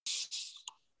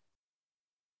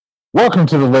Welcome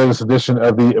to the latest edition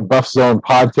of the Buff Zone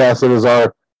podcast. It is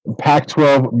our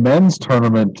Pac-12 men's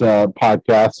tournament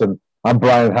podcast, and I'm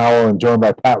Brian Howell, and joined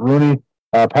by Pat Rooney.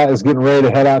 Pat is getting ready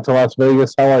to head out to Las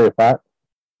Vegas. How are you, Pat?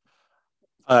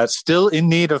 Still in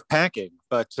need of packing,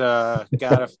 but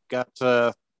got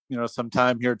some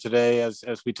time here today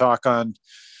as we talk on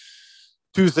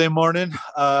Tuesday morning.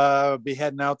 Be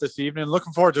heading out this evening.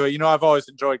 Looking forward to it. I've always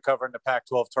enjoyed covering the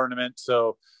Pac-12 tournament,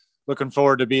 so looking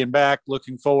forward to being back.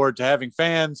 Looking forward to having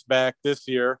fans back this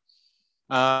year,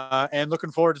 and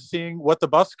looking forward to seeing what the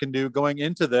Buffs can do going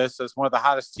into this as one of the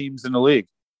hottest teams in the league.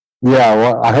 Yeah,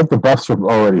 well, I hope the Buffs are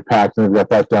already packed and they've got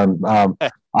that done.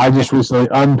 I just recently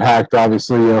unpacked,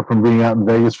 obviously, from being out in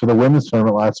Vegas for the women's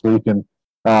tournament last week, and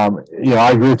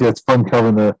I agree with you. It's fun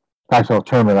covering the Pac-12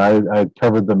 tournament. I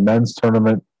covered the men's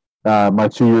tournament my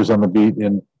 2 years on the beat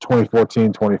in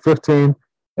 2014, 2015,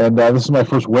 and this is my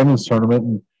first women's tournament.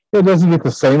 And it doesn't get the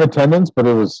same attendance, but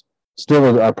it was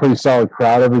still a pretty solid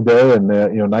crowd every day, and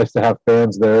nice to have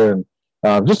fans there,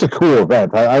 and just a cool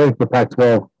event. I think the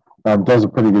Pac-12 does a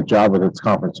pretty good job with its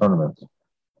conference tournaments.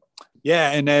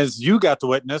 Yeah, and as you got to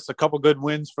witness, a couple good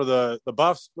wins for the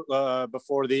Buffs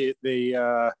before they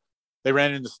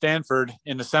ran into Stanford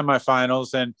in the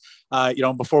semifinals. And,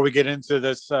 before we get into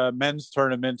this men's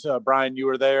tournament, Brian, you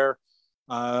were there.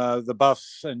 The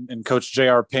Buffs and Coach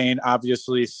J.R. Payne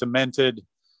obviously cemented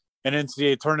an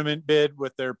NCAA tournament bid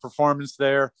with their performance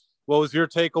there. What was your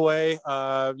takeaway?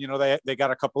 They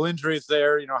got a couple injuries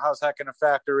there. How's that going to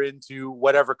factor into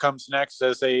whatever comes next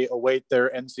as they await their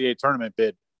NCAA tournament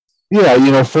bid?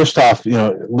 Yeah, first off,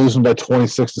 losing by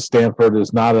 26 to Stanford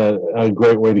is not a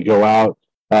great way to go out.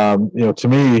 To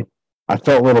me, I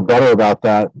felt a little better about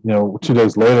that, 2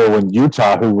 days later when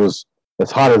Utah, who was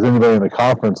as hot as anybody in the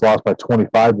conference, lost by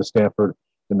 25 to Stanford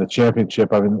in the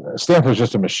championship. I mean, Stanford's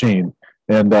just a machine.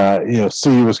 And,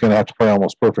 CU was going to have to play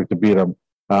almost perfect to beat them.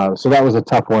 So that was a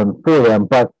tough one for them.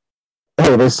 But,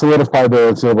 hey, they solidified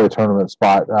their NCAA tournament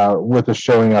spot with a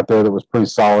showing out there that was pretty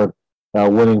solid,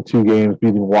 winning 2 games,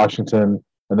 beating Washington,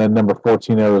 and then number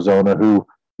 14 Arizona, who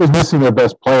is missing their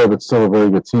best player, but still a very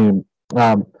good team.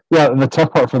 And the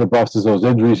tough part for the Buffs is those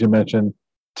injuries you mentioned.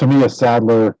 Tamia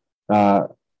Sadler,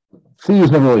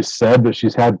 CU's never really said, but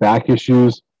she's had back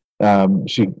issues.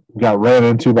 She got ran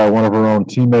into by one of her own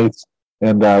teammates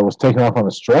and was taken off on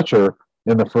a stretcher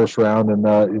in the first round, and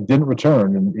it didn't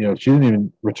return. And she didn't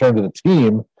even return to the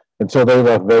team until they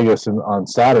left Vegas on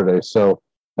Saturday. So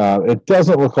it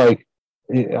doesn't look like.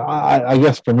 I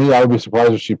guess for me, I would be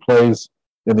surprised if she plays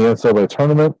in the NCAA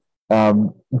tournament.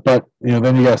 But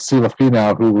then you got Sila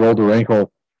Finau, who rolled her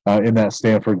ankle in that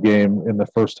Stanford game in the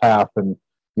first half, and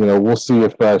we'll see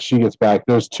if she gets back.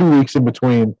 There's 2 weeks in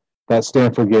between that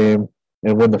Stanford game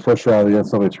and when the first round of the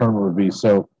NCAA tournament would be.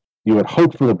 So you would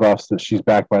hope for the Buffs that she's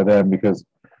back by then, because,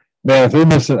 man, if they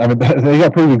miss it, I mean, they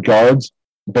got pretty good guards,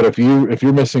 but if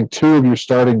you're missing 2 of your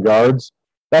starting guards,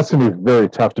 that's going to be very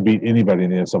tough to beat anybody in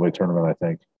the NCAA tournament, I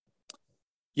think.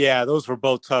 Yeah, those were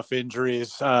both tough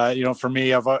injuries. For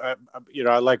me, I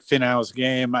like Finau's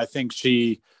game. I think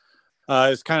she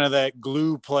is kind of that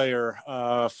glue player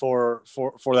for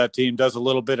that team. Does a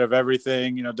little bit of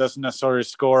everything. Doesn't necessarily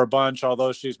score a bunch,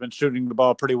 although she's been shooting the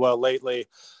ball pretty well lately.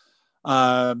 So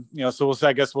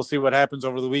I guess we'll see what happens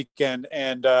over the weekend.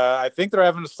 And I think they're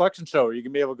having a selection show. Are you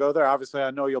gonna be able to go there? Obviously,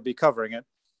 I know you'll be covering it.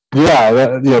 Yeah,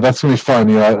 that's gonna be fun.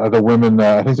 The women,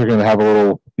 I think they're gonna have a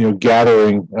little,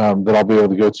 gathering that I'll be able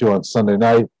to go to on Sunday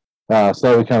night. So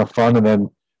that'll be kind of fun. And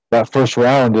then that first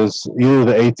round is either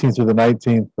the 18th or the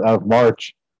 19th of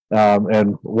March,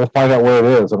 and we'll find out where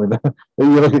it is. I mean,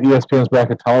 you look at ESPN's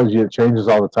bracketology; it changes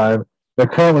all the time. They're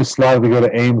currently slotted to go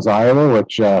to Ames, Iowa,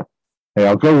 which, hey,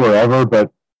 I'll go wherever,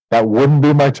 but that wouldn't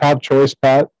be my top choice,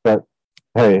 Pat. But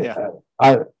hey, yeah.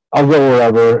 I'll go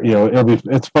wherever.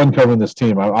 It's fun covering this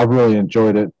team. I've really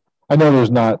enjoyed it. I know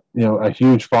there's not, a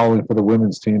huge following for the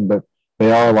women's team, but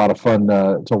they are a lot of fun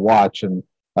to watch. And,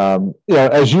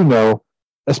 as you know,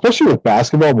 especially with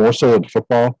basketball, more so than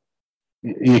football,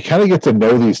 you kind of get to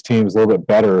know these teams a little bit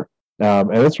better.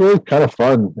 And it's really kind of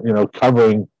fun,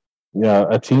 covering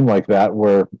a team like that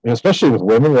where, especially with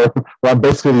women, where I'm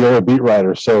basically the only beat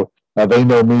writer. So they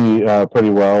know me pretty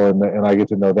well, and I get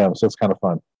to know them. So it's kind of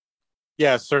fun.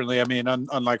 Yeah, certainly. I mean,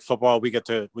 unlike football, we get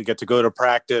to go to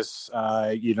practice.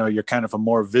 You're kind of a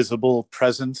more visible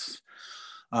presence.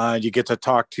 You get to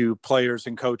talk to players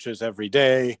and coaches every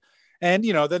day. And,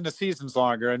 then the season's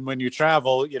longer. And when you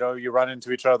travel, you run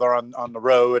into each other on the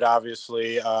road,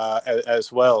 obviously,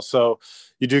 as well. So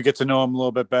you do get to know them a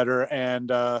little bit better. And,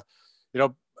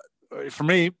 for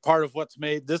me, part of what's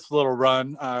made this little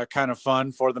run kind of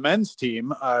fun for the men's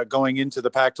team going into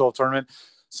the Pac-12 tournament,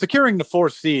 securing the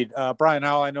 4th seed. Brian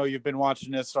Howell, I know you've been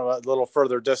watching this from a little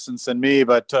further distance than me,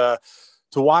 but to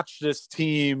watch this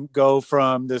team go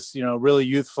from this, really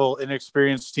youthful,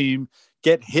 inexperienced team,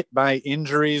 get hit by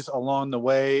injuries along the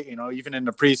way, even in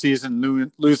the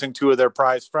preseason, losing 2 of their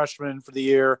prize freshmen for the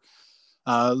year,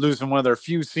 losing one of their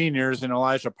few seniors in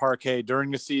Elijah Parquet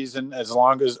during the season, as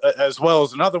well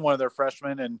as another one of their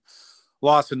freshmen, and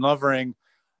Lawson Lovering.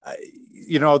 At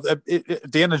the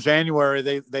end of January,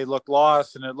 they looked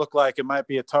lost, and it looked like it might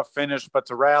be a tough finish, but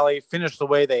to finish the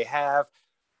way they have,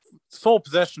 sole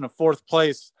possession of 4th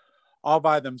place all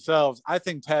by themselves. I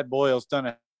think Tad Boyle's done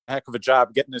a heck of a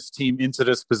job getting this team into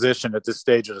this position at this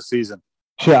stage of the season.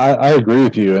 Yeah, I agree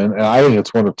with you, and I think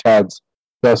it's one of Tad's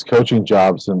best coaching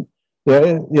jobs. And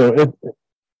you're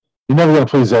never going to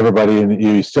please everybody, and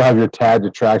you still have your Tad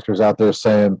detractors out there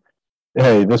saying,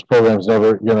 "Hey, this program's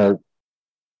never going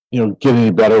to, get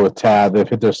any better with Tad. They've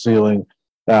hit their ceiling."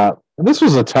 And this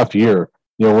was a tough year.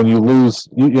 When you lose,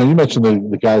 you mentioned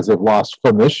the guys they've lost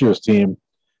from this year's team.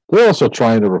 They're also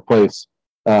trying to replace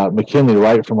McKinley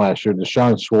Wright from last year,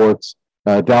 Deshaun Schwartz,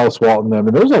 Dallas Walton. I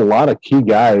mean, there's a lot of key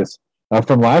guys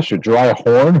from last year. Jariah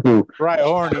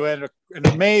Horn, who had an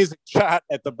amazing shot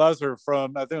at the buzzer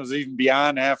from, I think it was even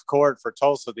beyond half court for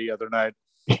Tulsa the other night.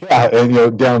 Yeah,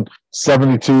 and down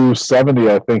 72-70,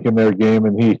 I think, in their game,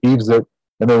 and he heaves it,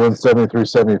 and they win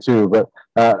 73-72. But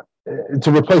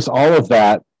to replace all of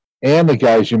that and the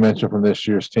guys you mentioned from this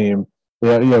year's team, you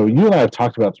and I have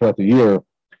talked about throughout the year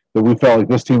that we felt like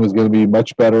this team was going to be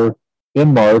much better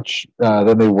in March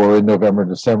than they were in November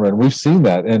and December, and we've seen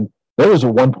that. And there was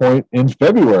at one point in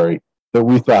February that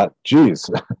we thought, geez,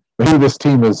 maybe this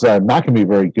team is not going to be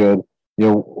very good.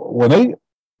 When they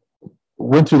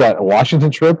went through that Washington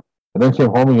trip and then came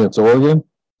home against Oregon,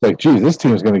 it's like, geez, this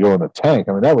team is going to go in the tank.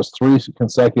 I mean, that was 3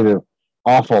 consecutive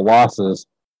awful losses.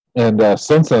 And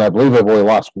since then, I believe they've only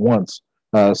lost once.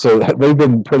 So they've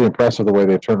been pretty impressive the way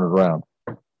they've turned it around.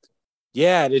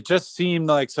 Yeah, it just seemed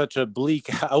like such a bleak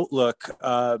outlook.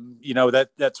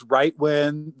 That's right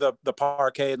when the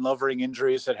Parquet and Lovering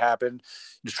injuries had happened.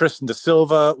 Tristan Da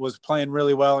Silva was playing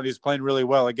really well, and he's playing really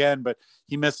well again, but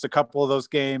he missed a couple of those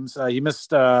games. He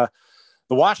missed the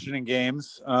Washington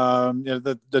games,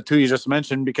 the 2 you just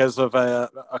mentioned, because of a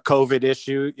COVID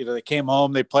issue. They came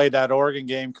home, they played that Oregon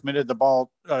game, committed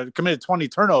 20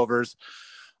 turnovers.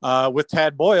 With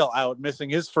Tad Boyle out, missing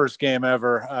his first game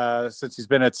ever since he's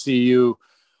been at CU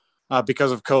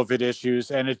because of COVID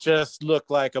issues. And it just looked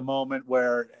like a moment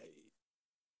where,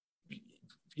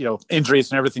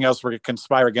 injuries and everything else were going to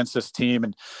conspire against this team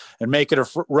and make it a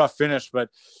rough finish. But,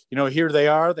 here they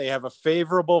are. They have a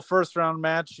favorable first-round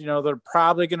match. They're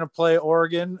probably going to play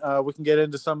Oregon. We can get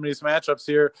into some of these matchups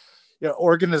here.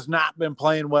 Oregon has not been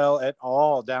playing well at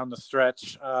all down the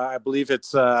stretch. I believe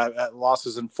it's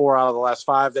losses in 4 out of the last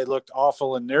 5. They looked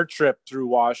awful in their trip through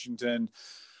Washington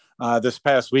this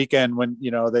past weekend when,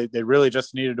 they really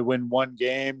just needed to win one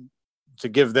game to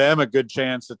give them a good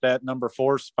chance at that number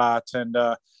 4 spot, and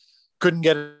couldn't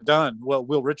get it done. Well,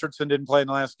 Will Richardson didn't play in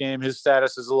the last game. His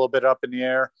status is a little bit up in the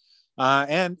air.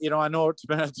 And I know it's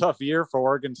been a tough year for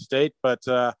Oregon State, but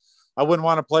I wouldn't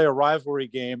want to play a rivalry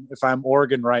game if I'm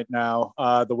Oregon right now,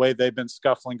 the way they've been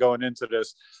scuffling going into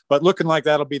this. But looking like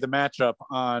that'll be the matchup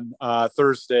on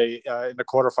Thursday in the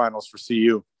quarterfinals for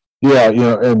CU. Yeah,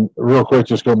 and real quick,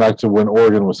 just going back to when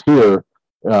Oregon was here,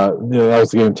 that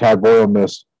was the game Tad Boyle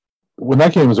missed. When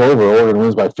that game was over, Oregon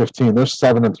wins by 15. They're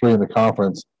 7-3 in the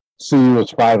conference. CU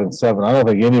was 5-7. I don't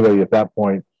think anybody at that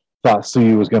point thought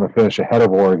CU was going to finish ahead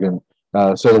of Oregon.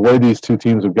 So the way these two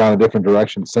teams have gone a different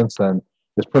direction since then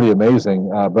is pretty amazing.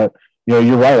 But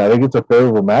you're right. I think it's a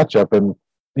favorable matchup, and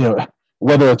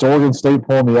whether it's Oregon State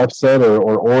pulling the upset or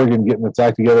Oregon getting its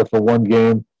act together for one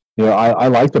game, I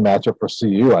like the matchup for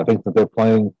CU. I think that they're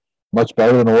playing much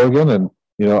better than Oregon, and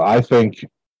I think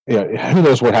who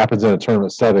knows what happens in a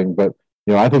tournament setting, but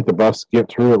I think the Buffs get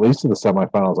through at least to the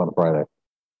semifinals on Friday.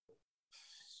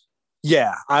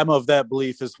 Yeah, I'm of that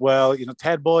belief as well.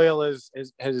 Tad Boyle has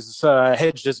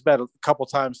hedged his bet a couple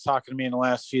times talking to me in the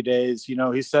last few days.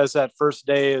 He says that first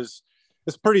day is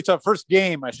pretty tough. First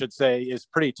game, I should say, is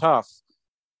pretty tough.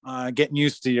 Getting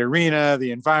used to the arena,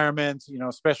 the environment,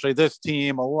 especially this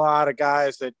team. A lot of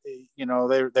guys that,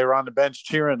 they were on the bench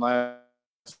cheering last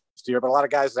year, but a lot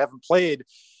of guys that haven't played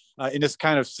in this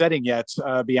kind of setting yet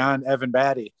beyond Evan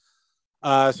Batty.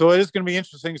 So it is going to be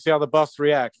interesting to see how the Buffs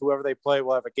react. Whoever they play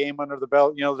will have a game under the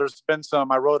belt. There's been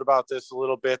I wrote about this a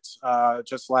little bit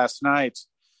just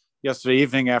yesterday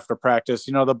evening after practice.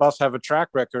 The Buffs have a track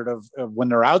record of when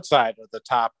they're outside of the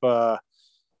top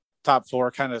top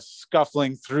four, kind of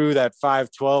scuffling through that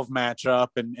 5-12 matchup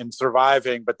and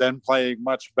surviving, but then playing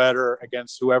much better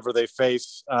against whoever they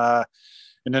face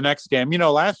in the next game.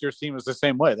 Last year's team was the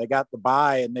same way. They got the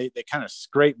bye and they kind of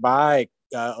scraped by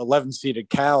 11 seeded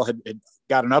Cal had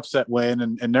got an upset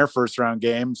win in their first round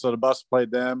game. So the Buffs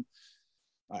played them,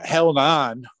 held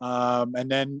on,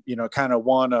 and then, kind of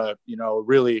won a,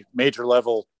 really major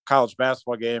level college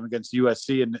basketball game against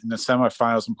USC in the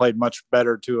semifinals and played much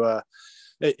better to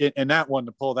in that one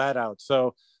to pull that out.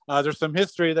 So there's some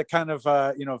history that kind of,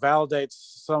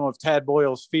 validates some of Tad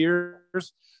Boyle's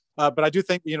fears. But I do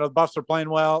think, the Buffs are playing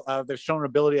well. They've shown an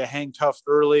ability to hang tough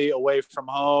early away from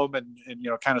home and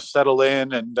kind of settle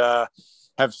in and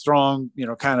have strong,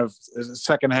 kind of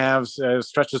second halves,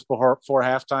 stretches before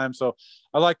halftime. So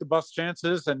I like the Buffs'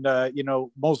 chances and,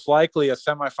 most likely a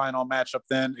semifinal matchup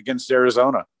then against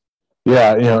Arizona.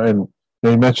 Yeah, and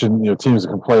you mentioned, teams that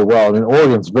can play well. I mean,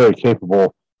 Oregon's very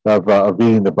capable of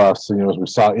beating the Buffs. As we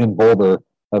saw in Boulder,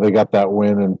 they got that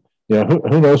win. And,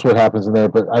 who knows what happens in there.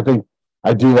 But I think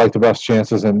I do like the Buffs'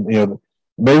 chances. And,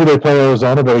 maybe they play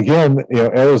Arizona. But again,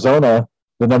 Arizona,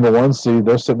 the number one seed,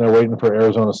 they're sitting there waiting for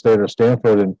Arizona State or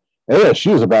Stanford. And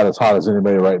ASU is about as hot as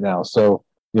anybody right now. So,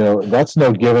 that's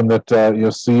no given that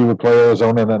CU would play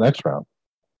Arizona in that next round.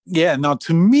 Yeah, now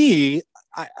to me,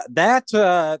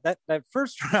 that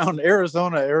first round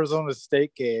Arizona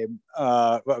State game,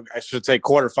 I should say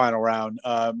quarterfinal round,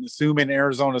 assuming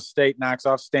Arizona State knocks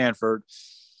off Stanford.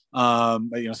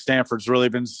 Stanford's really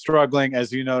been struggling,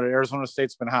 as you know. Arizona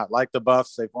State's been hot, like the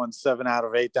Buffs. They've won 7 out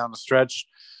of 8 down the stretch.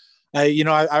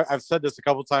 I've said this a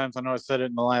couple times. I know I said it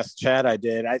in the last chat I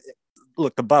did.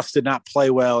 Look, the Buffs did not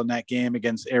play well in that game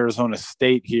against Arizona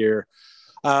State here,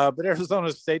 but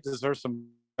Arizona State deserves some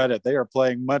credit. They are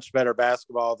playing much better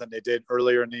basketball than they did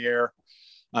earlier in the year.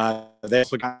 They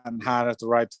also gotten hot at the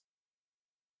right time.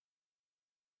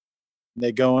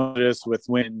 They go into this with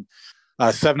win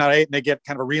 7 out of 8, and they get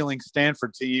kind of a reeling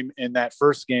Stanford team in that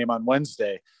first game on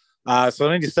Wednesday. So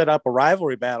then you set up a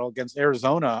rivalry battle against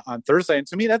Arizona on Thursday. And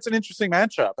to me, that's an interesting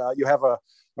matchup. You have a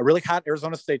really hot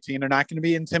Arizona State team. They're not going to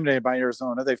be intimidated by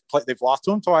Arizona. They've lost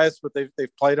to them twice, but they've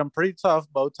played them pretty tough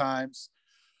both times.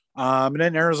 And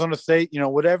then Arizona State,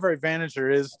 whatever advantage there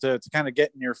is to kind of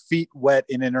getting your feet wet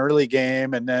in an early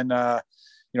game and then,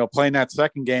 playing that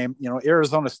second game,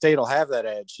 Arizona State will have that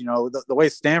edge. The way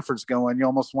Stanford's going, you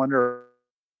almost wonder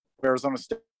if Arizona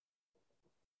State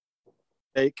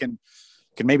can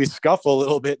maybe scuffle a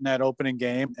little bit in that opening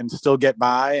game and still get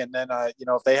by. And then,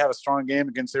 if they have a strong game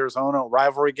against Arizona, a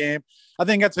rivalry game, I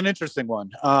think that's an interesting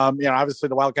one. Obviously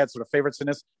the Wildcats are the favorites in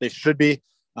this. They should be.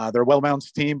 They're a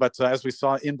well-balanced team, but as we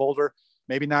saw in Boulder,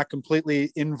 maybe not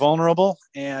completely invulnerable.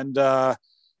 And, I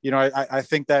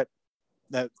think that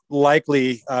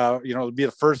likely, it'll be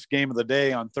the first game of the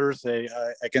day on Thursday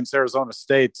against Arizona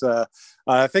State.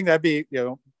 I think that'd be,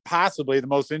 possibly the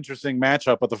most interesting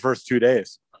matchup of the first 2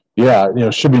 days. Yeah,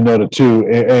 should be noted too,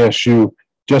 ASU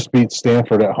just beat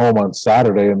Stanford at home on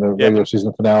Saturday in the regular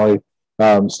season finale.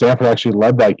 Stanford actually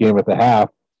led that game at the half.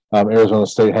 Arizona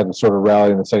State had to sort of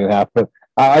rally in the second half. But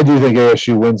I do think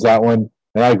ASU wins that one.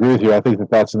 And I agree with you. I think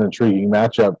that's an intriguing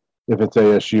matchup if it's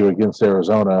ASU against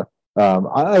Arizona.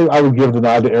 I would give the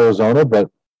nod to Arizona, but,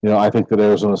 I think that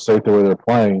Arizona State, the way they're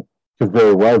playing, could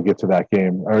very well get to that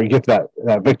game or get to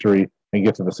that victory and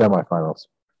get to the semifinals.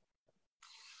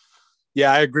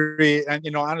 Yeah, I agree. And,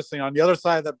 honestly, on the other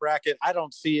side of the bracket, I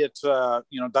don't see it,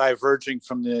 diverging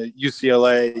from the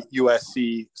UCLA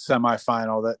USC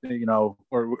semifinal that,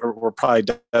 we're probably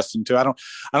destined to. I don't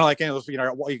like any of those.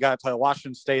 You got to play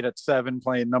Washington State at 7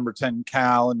 playing number 10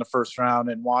 Cal in the first round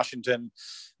and Washington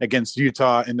against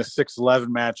Utah in the 6-11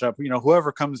 matchup.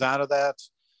 Whoever comes out of that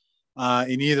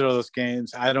in either of those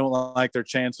games, I don't like their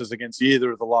chances against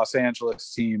either of the Los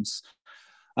Angeles teams.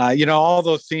 All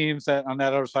those teams that on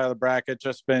that other side of the bracket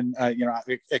just been,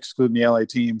 excluding the LA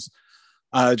teams,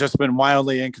 just been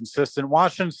wildly inconsistent.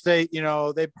 Washington State,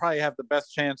 they probably have the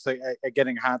best chance at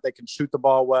getting hot. They can shoot the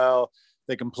ball well.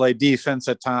 They can play defense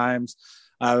at times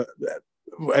very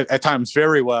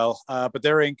well. But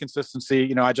their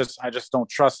inconsistency, I just don't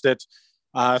trust it.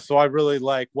 So I really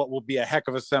like what will be a heck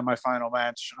of a semifinal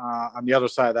match on the other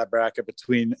side of that bracket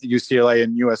between UCLA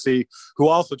and USC, who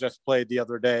also just played the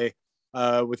other day.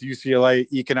 With UCLA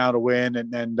eking out a win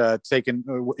and taking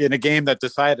in a game that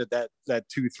decided that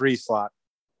 2-3 slot.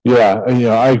 Yeah,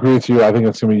 I agree with you. I think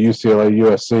it's going to be UCLA,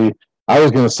 USC. I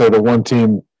was going to say the one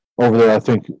team over there I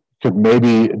think could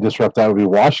maybe disrupt that would be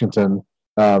Washington.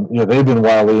 They've been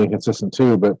wildly inconsistent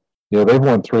too, but they've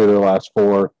won 3 of their last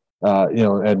 4.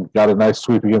 And got a nice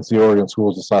sweep against the Oregon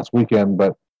schools this last weekend.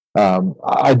 But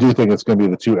I do think it's going to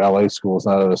be the 2 LA schools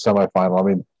now in the semifinal. I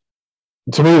mean,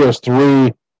 to me, there's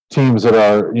three teams that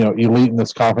are elite in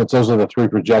this conference. Those are the three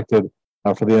projected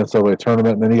for the NCAA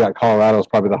tournament, and then you got Colorado is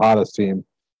probably the hottest team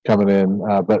coming in.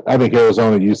 But I think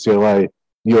Arizona, UCLA,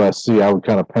 USC, I would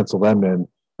kind of pencil them in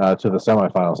to the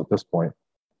semifinals at this point.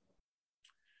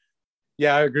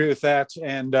 Yeah, I agree with that.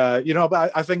 And,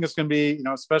 but I think it's going to be,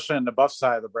 especially on the Buff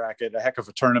side of the bracket, a heck of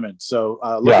a tournament. So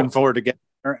looking forward to getting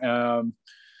there.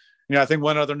 I think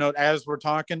one other note, as we're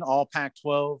talking, all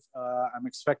Pac-12, I'm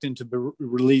expecting to be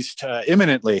released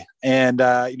imminently. And,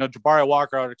 Jabari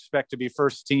Walker, I would expect to be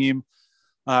first team.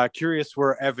 Curious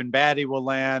where Evan Batty will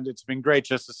land. It's been great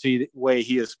just to see the way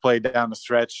he has played down the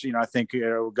stretch. I think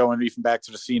going even back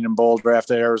to the scene in Boulder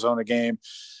after the Arizona game,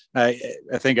 I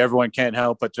think everyone can't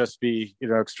help but just be,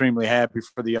 extremely happy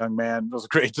for the young man. It was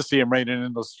great to see him raining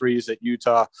in those threes at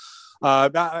Utah.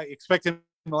 I expect him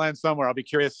to land somewhere. I'll be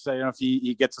curious, if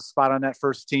he gets a spot on that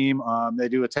first team. They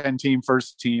do a 10-team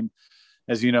first team,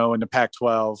 as you know, in the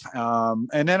Pac-12.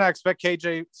 And then I expect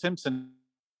KJ Simpson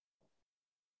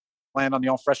land on the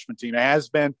all-freshman team. It has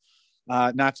been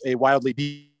not a wildly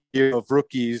deep year of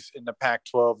rookies in the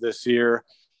Pac-12 this year.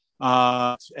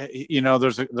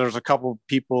 There's a couple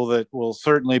people that will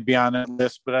certainly be on that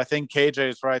list, but I think KJ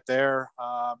is right there.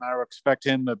 I expect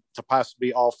him to possibly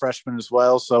be all freshman as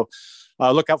well. So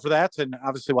look out for that. And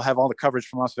obviously we'll have all the coverage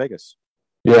from Las Vegas.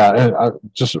 Yeah. And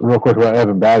just real quick about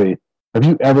Evan Batty. Have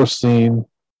you ever seen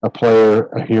a player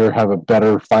here have a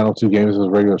better final two games of his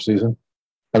regular season?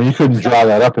 I mean, you couldn't draw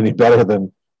that up any better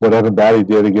than what Evan Batty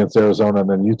did against Arizona and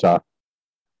then Utah.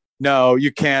 No,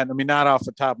 you can't. I mean, not off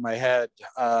the top of my head.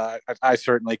 I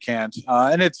certainly can't.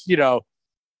 And it's,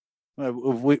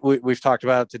 we've talked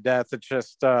about it to death. It's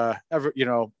just,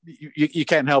 you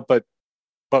can't help but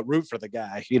root for the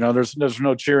guy. There's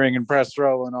no cheering and press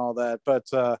row and all that. But,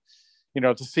 to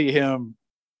see him,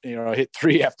 hit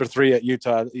three after three at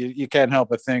Utah, you can't help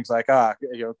but think like,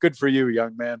 good for you,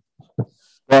 young man.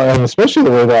 Well, and especially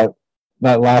the way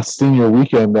that last senior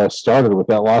weekend started with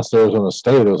that loss to Arizona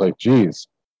State, it was like, geez.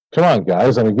 Come on,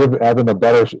 guys! I mean, give Evan a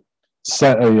better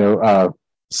send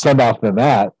off than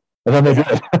that. And then they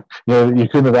did. You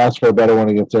couldn't have asked for a better one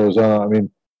against Arizona. I mean,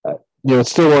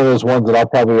 it's still one of those ones that I'll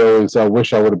probably always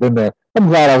wish I would have been there. I'm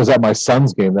glad I was at my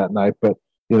son's game that night, but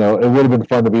it would have been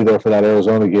fun to be there for that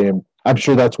Arizona game. I'm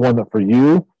sure that's one that for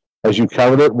you, as you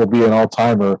covered it, will be an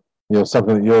all-timer.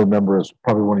 Something that you'll remember is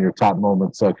probably one of your top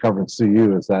moments covering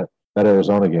CU is that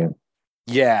Arizona game.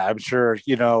 Yeah, I'm sure,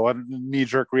 a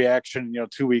knee-jerk reaction,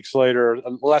 2 weeks later,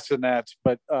 less than that,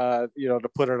 but, to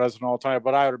put it as an all-time,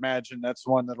 but I would imagine that's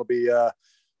one that'll be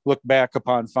looked back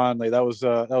upon fondly. That was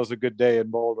a good day in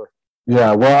Boulder.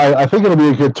 Yeah, well, I think it'll be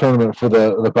a good tournament for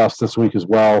the Buffs this week as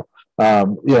well.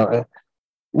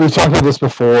 We've talked about this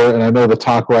before, and I know the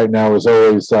talk right now is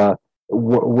always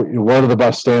where do the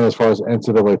Buffs stand as far as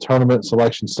NCAA tournament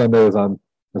selection. Sunday is on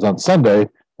Sunday.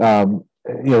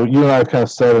 You and I have kind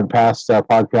of said in past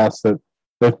podcasts that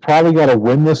they've probably got to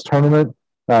win this tournament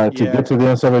to get to the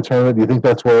NCAA tournament. Do you think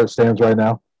that's where it stands right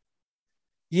now?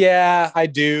 Yeah, I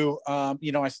do. I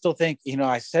still think,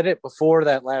 I said it before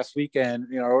that last weekend,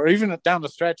 or even down the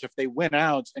stretch, if they win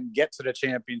out and get to the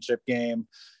championship game,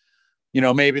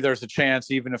 maybe there's a chance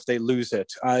even if they lose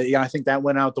it. I think that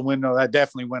went out the window. That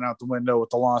definitely went out the window with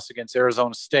the loss against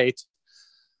Arizona State.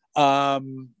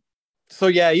 So,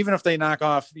 yeah, even if they knock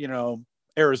off,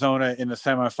 Arizona in the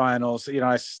semifinals,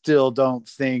 I still don't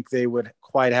think they would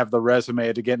quite have the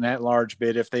resume to get in that large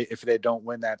bid if they don't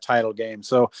win that title game.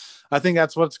 So I think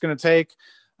that's what it's going to take.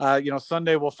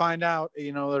 Sunday we'll find out.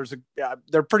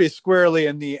 They're pretty squarely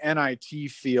in the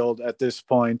NIT field at this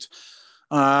point,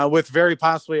 with very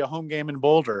possibly a home game in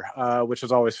Boulder, which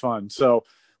is always fun. So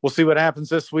we'll see what happens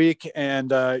this week.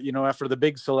 And, after the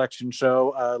big selection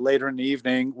show later in the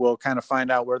evening, we'll kind of find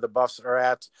out where the Buffs are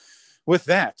at with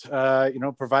that,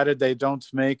 provided they don't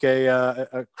make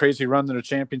a crazy run to the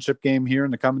championship game here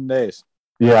in the coming days.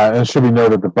 Yeah, and it should be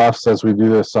noted the Buffs, as we do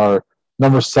this, are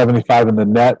number 75 in the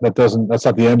net. That's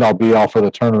not the end all be all for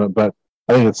the tournament, but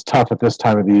I think it's tough at this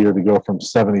time of the year to go from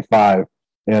 75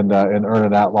 and earn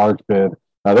an at-large bid.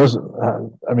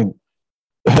 The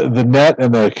net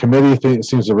and the committee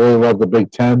seems to really love the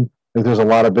Big Ten. I think there's a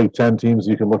lot of Big Ten teams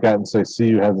you can look at and say,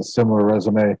 CU has a similar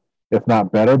resume, if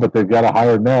not better, but they've got a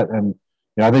higher net. And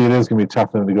I think it is going to be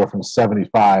tough for them to go from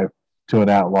 75 to an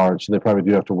at-large. So they probably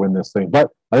do have to win this thing, but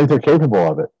I think they're capable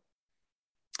of it.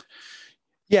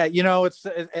 Yeah,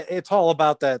 it's all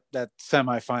about that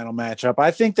semifinal matchup.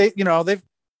 I think I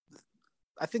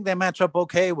think they match up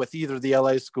okay with either of the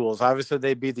LA schools. Obviously,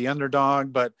 they'd be the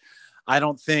underdog, but I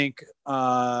don't think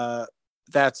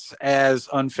that's as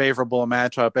unfavorable a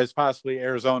matchup as possibly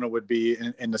Arizona would be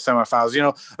in the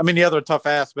semifinals. I mean, the other tough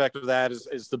aspect of that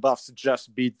is the Buffs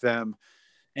just beat them.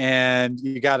 And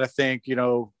you got to think,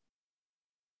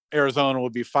 Arizona will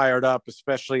be fired up,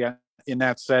 especially in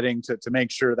that setting to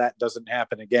make sure that doesn't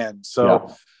happen again.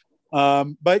 So,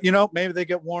 but maybe they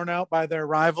get worn out by their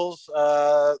rivals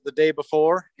the day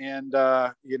before, and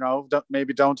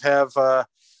maybe don't have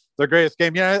their greatest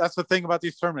game. Yeah, that's the thing about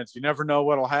these tournaments. You never know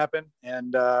what'll happen,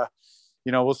 and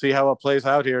we'll see how it plays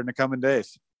out here in the coming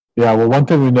days. Yeah, well, one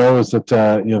thing we know is that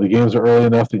the games are early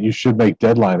enough that you should make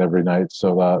deadline every night,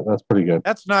 so that's pretty good.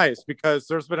 That's nice because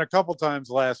there's been a couple times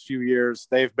the last few years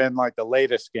they've been like the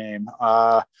latest game.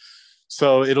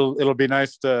 So it'll be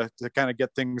nice to kind of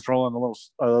get things rolling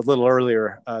a little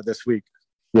earlier this week.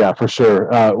 Yeah, for sure.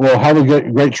 Well, have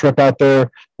a great trip out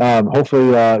there.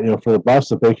 Hopefully, for the Buffs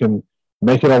that they can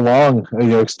make it a long,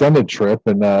 extended trip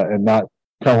and not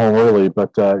come home early.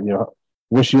 But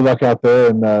wish you luck out there,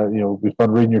 and it'll be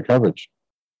fun reading your coverage.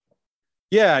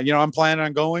 Yeah, I'm planning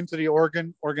on going to the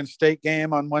Oregon State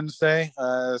game on Wednesday,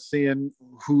 seeing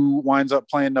who winds up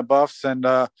playing the Buffs, and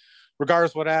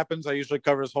regardless of what happens, I usually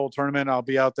cover this whole tournament. I'll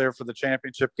be out there for the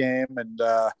championship game, and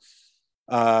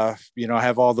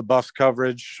have all the Buffs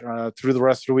coverage through the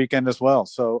rest of the weekend as well.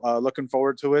 So looking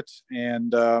forward to it.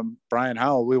 And Brian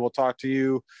Howell, we will talk to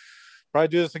you. Probably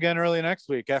do this again early next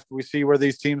week after we see where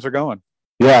these teams are going.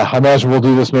 Yeah, I imagine we'll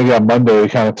do this maybe on Monday. We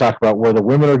kind of talk about where the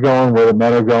women are going, where the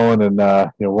men are going, and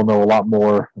we'll know a lot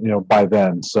more, by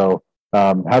then. So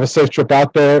have a safe trip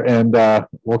out there, and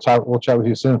we'll chat with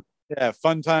you soon. Yeah,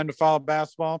 fun time to follow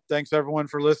basketball. Thanks everyone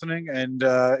for listening, and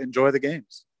enjoy the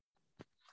games.